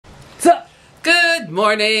Good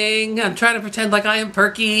morning. I'm trying to pretend like I am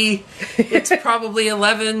perky. It's probably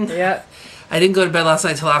 11. Yeah. I didn't go to bed last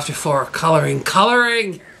night till after 4. Coloring.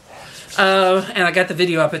 And I got the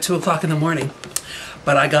video up at 2 o'clock in the morning.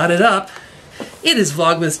 But I got it up. It is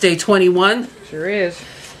Vlogmas day 21. Sure is.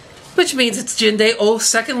 Which means it's gin day. Oh,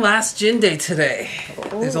 second last gin day today.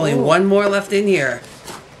 There's only one more left in here.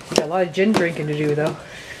 Got a lot of gin drinking to do, though.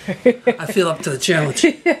 I feel up to the challenge.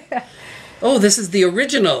 Oh, this is the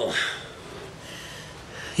original.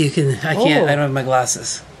 I don't have my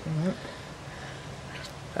glasses.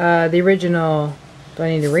 The original, do I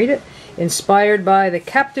need to read it? Inspired by the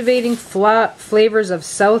captivating flavors of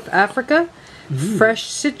South Africa, fresh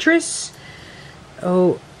citrus,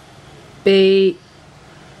 baobab.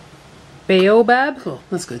 Cool,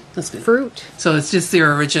 that's good. That's good. Fruit. So it's just the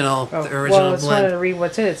original, Well, it's blend. not to read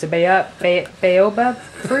what's in it. It's a baobab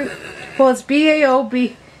fruit. Well, it's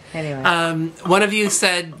B-A-O-B. Anyway. One of you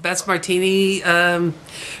said best martini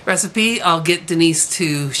recipe. I'll get Denise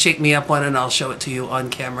to shake me up one and I'll show it to you on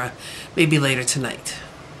camera. Maybe later tonight.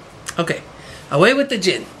 Okay, away with the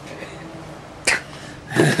gin.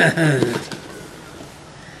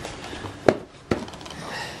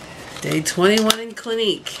 Day 21 in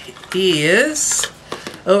Clinique is...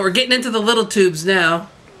 Oh, we're getting into the little tubes now.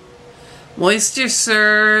 Moisture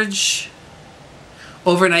Surge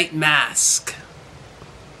Overnight Mask.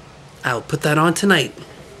 I'll put that on tonight.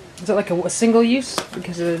 Is it like a single use?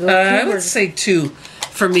 Because of the little I tube, would say 2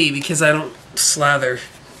 for me because I don't slather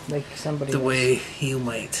like somebody the else. way you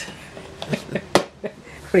might. What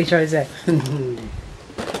are you trying to say? I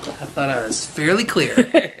thought I was fairly clear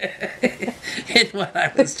in what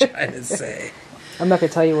I was trying to say. I'm not going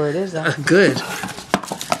to tell you where it is, though. Good.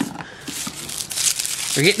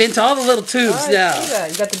 We're getting into all the little tubes now.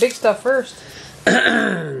 You got the big stuff first.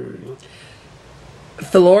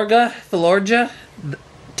 Filorga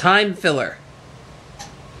Time Filler,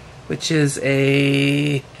 which is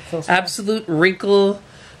a absolute wrinkle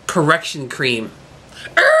correction cream.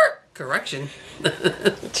 Correction.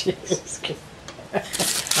 Jesus Christ.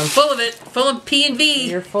 I'm full of it. Full of P and V.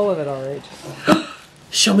 You're full of it, all right.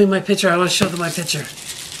 Show me my picture. I want to show them my picture.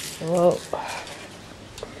 Well,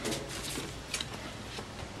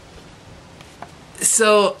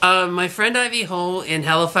 so my friend Ivy Ho in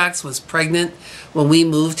Halifax was pregnant when we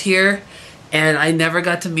moved here, and I never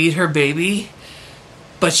got to meet her baby.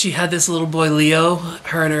 But she had this little boy Leo,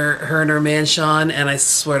 her and her man Sean, and I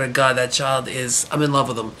swear to God that child is, I'm in love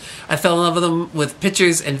with him. I fell in love with him with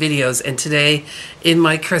pictures and videos, and today in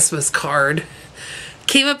my Christmas card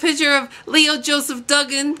came a picture of Leo Joseph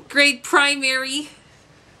Duggan, grade primary.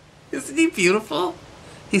 Isn't he beautiful?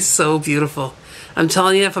 He's so beautiful. I'm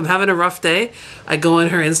telling you, if I'm having a rough day, I go on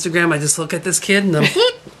her Instagram, I just look at this kid, and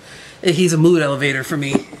he's a mood elevator for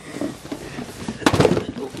me.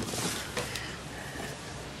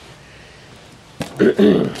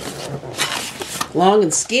 Long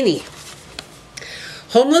and skinny.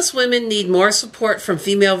 Homeless women need more support from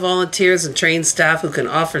female volunteers and trained staff who can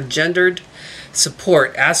offer gendered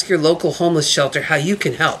support. Ask your local homeless shelter how you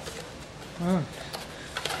can help.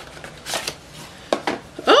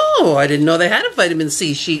 Oh, I didn't know they had a vitamin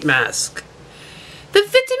C sheet mask. The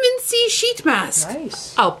vitamin C sheet mask.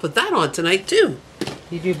 nice. I'll put that on tonight too.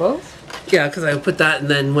 You do both? Yeah, because I put that, and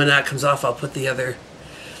then when that comes off, I'll put the other.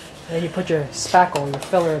 And then you put your spackle, your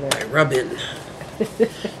filler there. I rub in.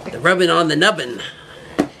 The rubbing on the nubbin.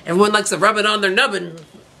 Everyone likes to rub it on their nubbin.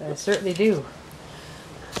 I certainly do.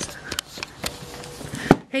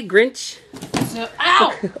 Hey, Grinch. So,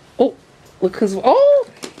 ow! Oh, look who's... Oh!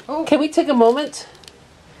 Can we take a moment?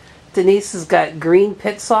 Denise has got green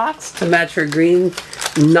pit socks to match her green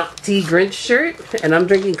naughty Grinch shirt. And I'm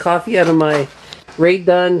drinking coffee out of my Ray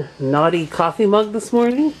Dunn naughty coffee mug this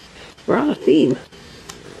morning. We're on a theme.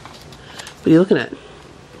 What are you looking at?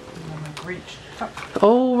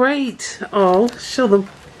 Oh, right. Oh, show them.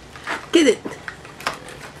 Get it.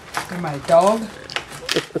 And my dog.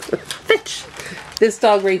 Fitch. This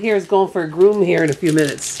dog right here is going for a groom here in a few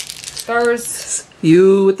minutes. Stars.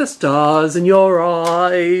 You with the stars in your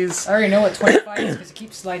eyes. I already know what 25 is because it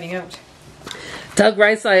keeps sliding out. Tug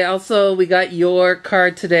Rice, we got your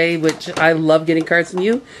card today, which I love getting cards from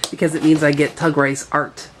you because it means I get Tug Rice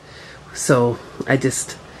art. So I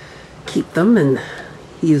just keep them and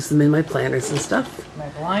use them in my planners and stuff. Am I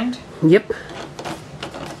blind? Yep.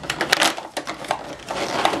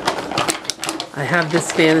 I have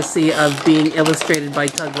this fantasy of being illustrated by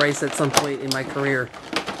Tug Rice at some point in my career.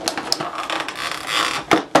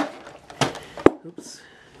 Oops.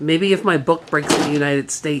 Maybe if my book breaks in the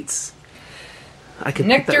United States, I could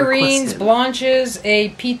Nectarines, blanches,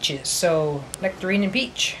 peaches. So nectarine and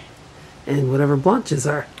peach. And whatever blanches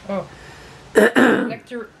are. Oh.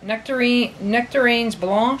 Nectarines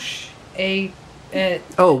blanche,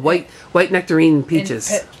 oh, white nectarine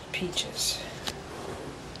peaches. and pet peaches.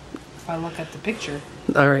 If I look at the picture.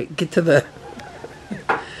 All right, get to the.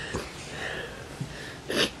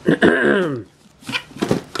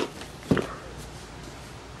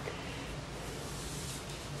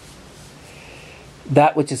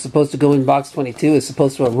 That which is supposed to go in box 22 is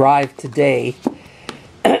supposed to arrive today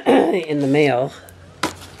in the mail.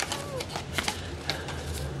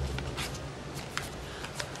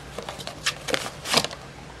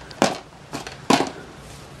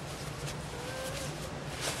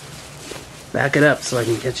 Back it up so I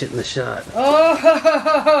can catch it in the shot.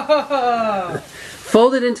 Oh!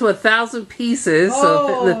 Fold it into 1,000 pieces so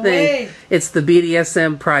fit in the thing. It's the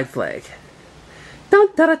BDSM pride flag. Dun,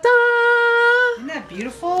 da, da, da. Isn't that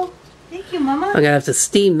beautiful? Thank you, Mama. I'm gonna have to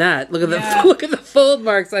steam that. Look at the look at the fold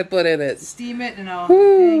marks I put in it. Steam it and I'll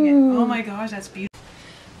hang it. Oh my gosh, that's beautiful.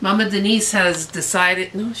 Mama Denise has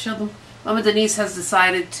decided. No, show them. Mama Denise has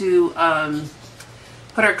decided to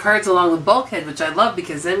put our cards along the bulkhead, which I love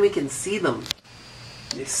because then we can see them.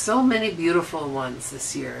 There's so many beautiful ones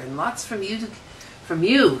this year, and lots from you.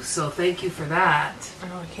 So thank you for that. I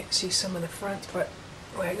know I can't see some of the front, but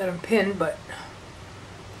I got them pinned. But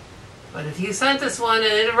if you sent us one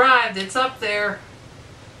and it arrived, it's up there.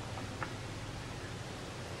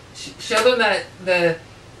 Show them that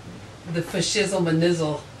the fascism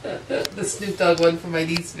manizzle, the Snoop Dogg one for my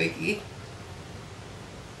niece Vicky.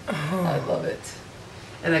 I love it.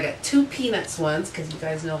 And I got 2 Peanuts ones because you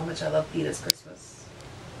guys know how much I love Peanuts Christmas.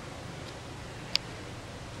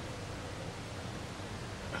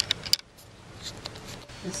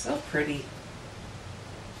 It's so pretty.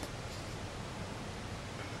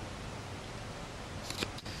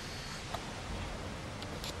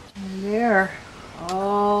 and there,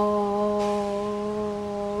 all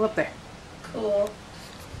up there. Cool.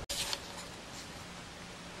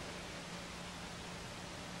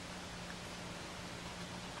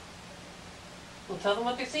 Well, tell them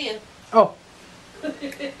what they're seeing. Oh. You're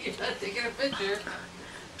not taking a picture.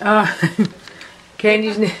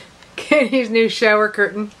 Candy's new shower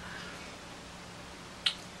curtain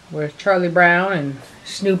with Charlie Brown and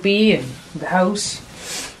Snoopy and the house.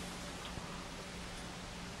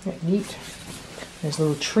 Isn't that neat? There's a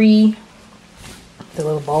little tree, the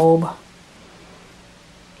little bulb.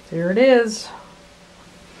 There it is.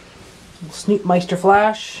 Little Snoopmeister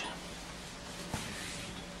flash.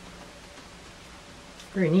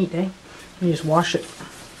 Very neat, eh? You just wash it.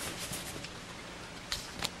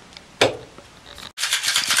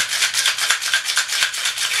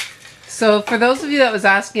 So for those of you that was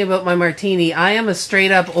asking about my martini, I am a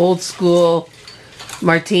straight up old school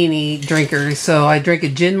martini drinker. So I drink a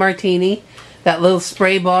gin martini, that little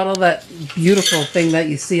spray bottle, that beautiful thing that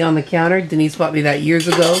you see on the counter. Denise bought me that years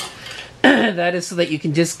ago. That is so that you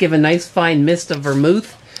can just give a nice fine mist of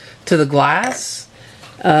vermouth to the glass,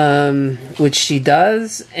 which she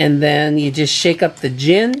does. And then you just shake up the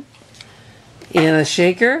gin in a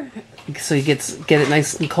shaker so you get it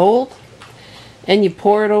nice and cold. And you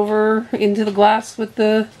pour it over into the glass with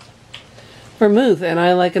the vermouth. And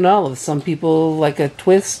I like an olive. Some people like a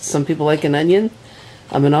twist. Some people like an onion.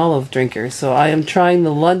 I'm an olive drinker. So I am trying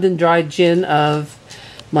the London Dry Gin of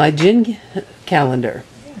my gin calendar.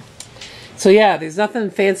 So yeah, there's nothing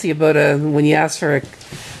fancy about when you ask for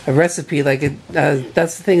a recipe. Like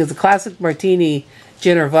that's the thing, is the classic martini,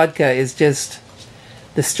 gin or vodka, is just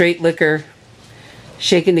the straight liquor,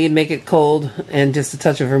 shaken to make it cold, and just a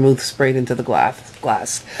touch of vermouth sprayed into the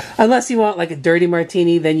glass. Unless you want like a dirty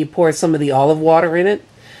martini, then you pour some of the olive water in it.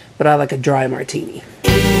 But I like a dry martini.